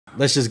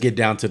let's just get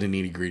down to the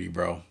nitty gritty,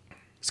 bro.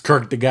 Is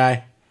Kirk the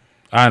guy?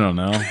 I don't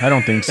know. I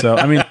don't think so.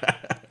 I mean,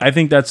 I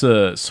think that's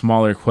a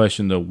smaller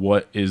question to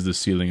what is the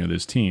ceiling of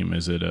this team?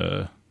 Is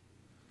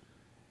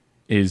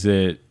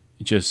it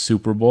just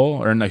Super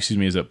Bowl, or excuse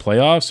me, is it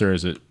playoffs, or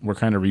is it we're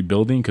kind of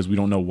rebuilding because we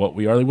don't know what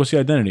we are? Like, what's the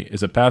identity?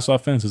 Is it pass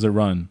offense? Is it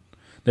run?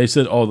 They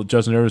said,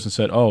 Justin Jefferson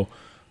said,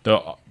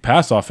 the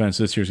pass offense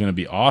this year is going to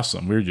be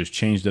awesome. We just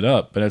changed it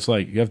up. But it's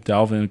like you have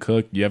Dalvin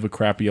Cook, you have a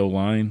crappy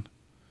O-line.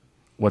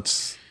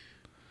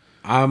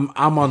 I'm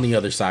on the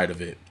other side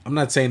of it. I'm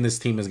not saying this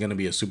team is going to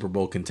be a Super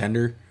Bowl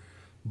contender,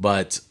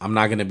 but I'm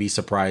not going to be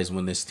surprised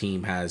when this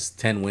team has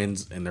 10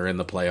 wins and they're in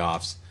the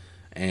playoffs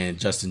and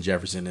Justin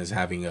Jefferson is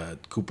having a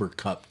Cooper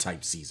Kupp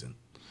type season.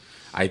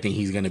 I think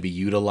he's going to be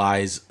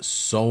utilized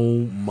so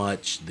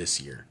much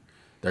this year.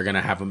 They're going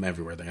to have him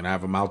everywhere. They're going to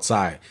have him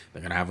outside.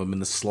 They're going to have him in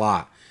the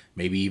slot.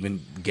 Maybe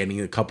even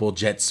getting a couple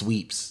jet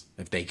sweeps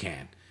if they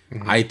can.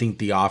 Mm-hmm. I think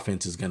the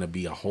offense is going to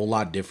be a whole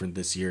lot different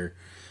this year.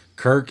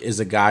 Kirk is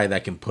a guy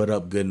that can put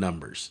up good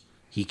numbers.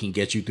 He can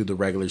get you through the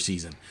regular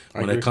season.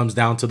 When it comes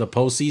down to the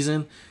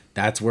postseason,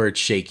 that's where it's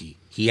shaky.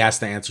 He has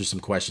to answer some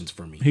questions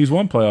for me. He's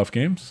won playoff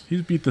games.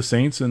 He's beat the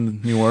Saints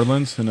in New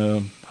Orleans in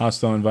a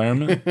hostile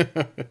environment.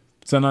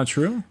 Is that not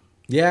true?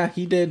 Yeah,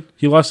 he did.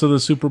 He lost to the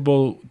Super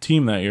Bowl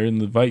team that year, and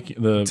the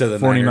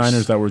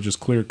 49ers that were just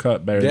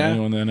clear-cut better than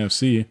anyone in the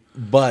NFC.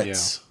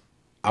 But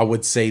I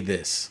would say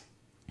this.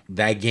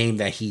 That game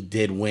that he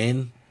did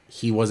win,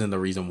 he wasn't the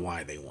reason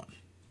why they won.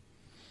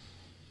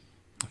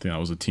 I think that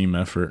was a team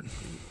effort.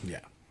 Yeah.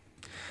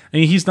 I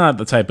mean, he's not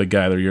the type of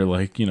guy that you're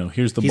like,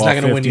 here's the ball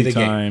 50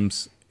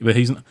 times. But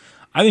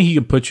I think he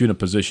could put you in a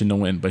position to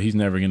win, but he's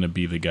never going to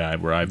be the guy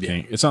where I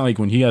think. It's not like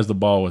when he has the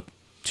ball with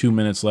 2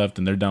 minutes left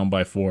and they're down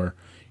by 4,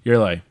 you're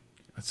like,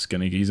 he's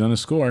going to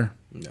score.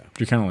 Yeah.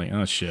 You're kind of like,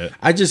 oh, shit.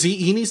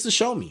 He needs to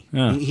show me.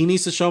 Yeah. He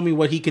needs to show me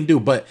what he can do.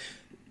 But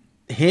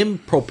him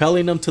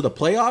propelling them to the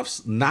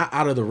playoffs, not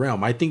out of the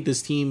realm. I think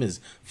this team is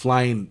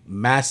flying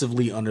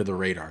massively under the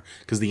radar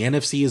because the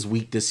NFC is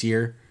weak this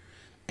year.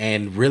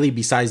 And really,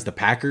 besides the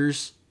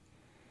Packers,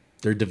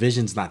 their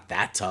division's not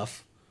that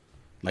tough.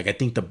 Like, I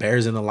think the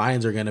Bears and the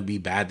Lions are going to be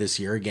bad this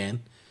year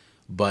again.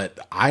 But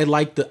I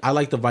like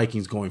the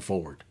Vikings going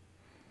forward.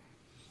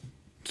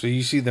 So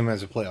you see them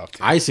as a playoff team?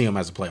 I see them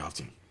as a playoff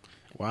team.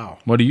 Wow.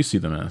 What do you see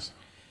them as?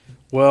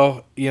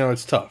 Well,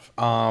 it's tough.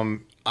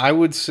 I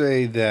would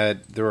say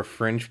that they're a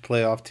fringe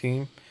playoff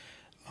team.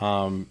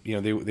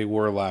 They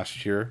were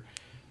last year.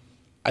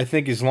 I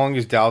think as long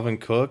as Dalvin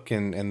Cook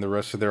and the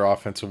rest of their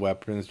offensive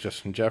weapons,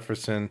 Justin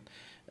Jefferson,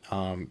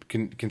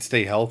 can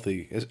stay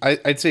healthy.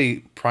 I'd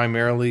say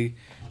primarily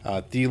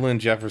Thielen,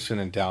 Jefferson,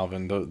 and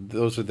Dalvin.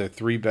 Those are the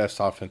 3 best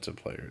offensive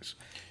players.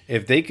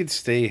 If they could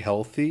stay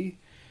healthy,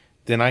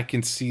 then I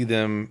can see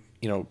them,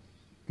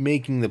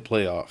 making the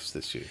playoffs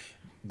this year.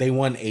 They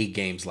won 8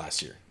 games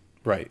last year.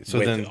 Right. So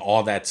with then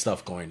all that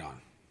stuff going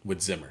on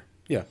with Zimmer.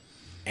 Yeah.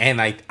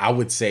 And I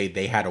would say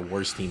they had a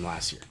worse team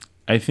last year.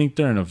 I think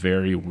they're in a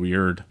very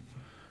weird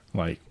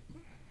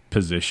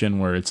position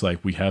where it's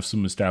like we have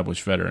some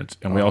established veterans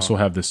and we also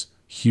have this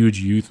huge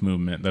youth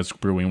movement that's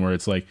brewing where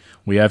it's like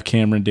we have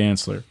Cameron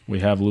Dantzler, we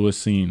have Lewis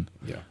Seen,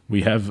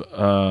 we have who's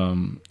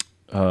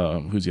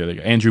the other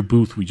guy? Andrew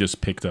Booth we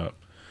just picked up.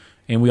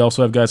 And we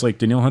also have guys like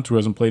Danielle Hunter who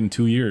hasn't played in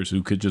 2 years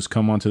who could just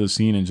come onto the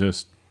scene and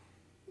just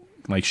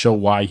show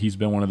why he's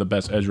been one of the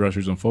best edge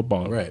rushers in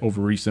football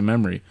over recent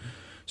memory.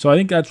 So I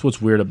think that's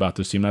what's weird about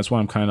this team. That's why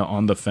I'm kind of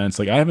on the fence.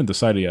 I haven't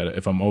decided yet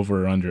if I'm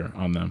over or under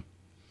on them.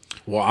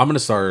 Well, I'm going to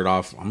start it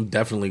off. I'm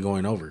definitely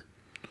going over.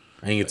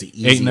 I think it's an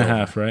easy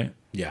 8.5, right?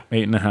 Yeah.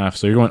 8.5.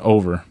 So you're going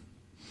over.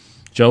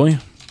 Joey?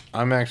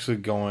 I'm actually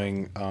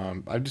going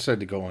I've decided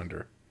to go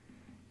under.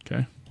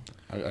 Okay.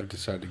 I've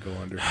decided to go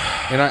under.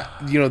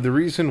 And the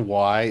reason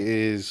why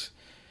is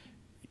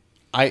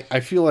I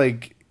feel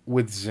like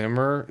with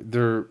Zimmer,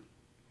 they're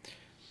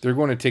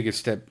going to take a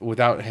step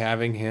without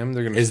having him.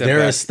 They're going to. Is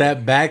there a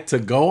step back to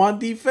go on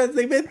defense?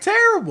 They've been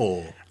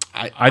terrible.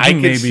 I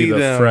think maybe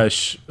a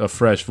fresh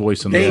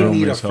voice in the room. They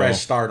need a fresh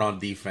start on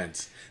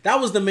defense. That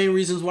was the main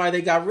reasons why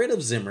they got rid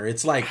of Zimmer.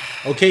 It's like,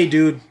 okay,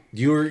 dude,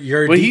 you're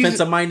a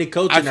defensive-minded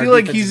coach. I feel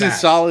like he's a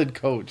solid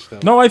coach, though.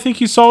 No, I think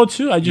he's solid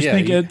too. I just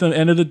think at the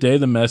end of the day,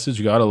 the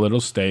message got a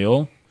little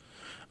stale.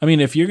 I mean,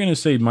 if you're going to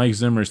say Mike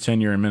Zimmer's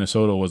tenure in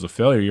Minnesota was a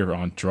failure, you're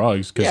on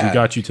drugs because he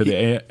got you to the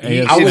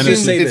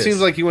AFC. It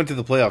seems like he went to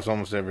the playoffs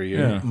almost every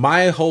year. Yeah.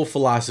 My whole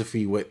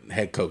philosophy with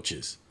head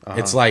coaches,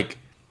 it's like,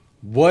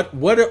 what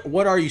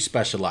are you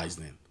specialized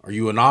in? Are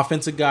you an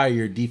offensive guy? Or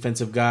you're a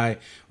defensive guy?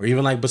 Or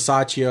even like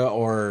Bisaccia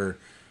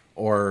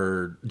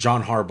or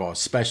John Harbaugh,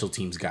 special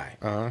teams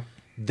guy?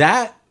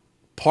 That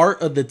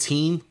part of the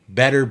team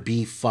better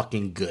be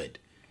fucking good.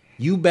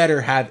 You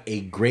better have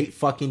a great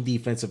fucking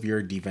defense if you're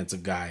a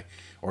defensive guy.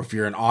 Or if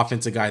you're an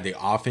offensive guy, the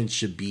offense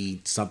should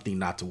be something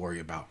not to worry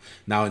about.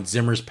 Now, in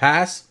Zimmer's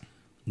past,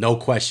 no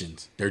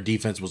questions. Their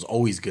defense was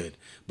always good.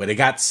 But it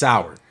got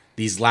sour.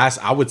 These last,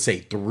 I would say,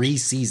 3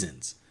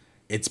 seasons,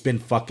 it's been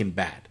fucking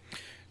bad.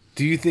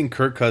 Do you think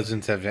Kirk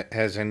Cousins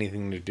has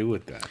anything to do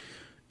with that?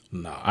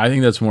 No. I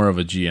think that's more of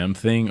a GM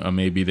thing.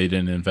 Maybe they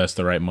didn't invest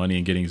the right money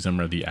in getting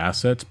Zimmer the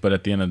assets, but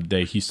at the end of the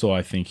day,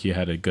 I think he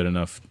had a good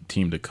enough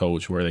team to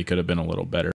coach where they could have been a little better.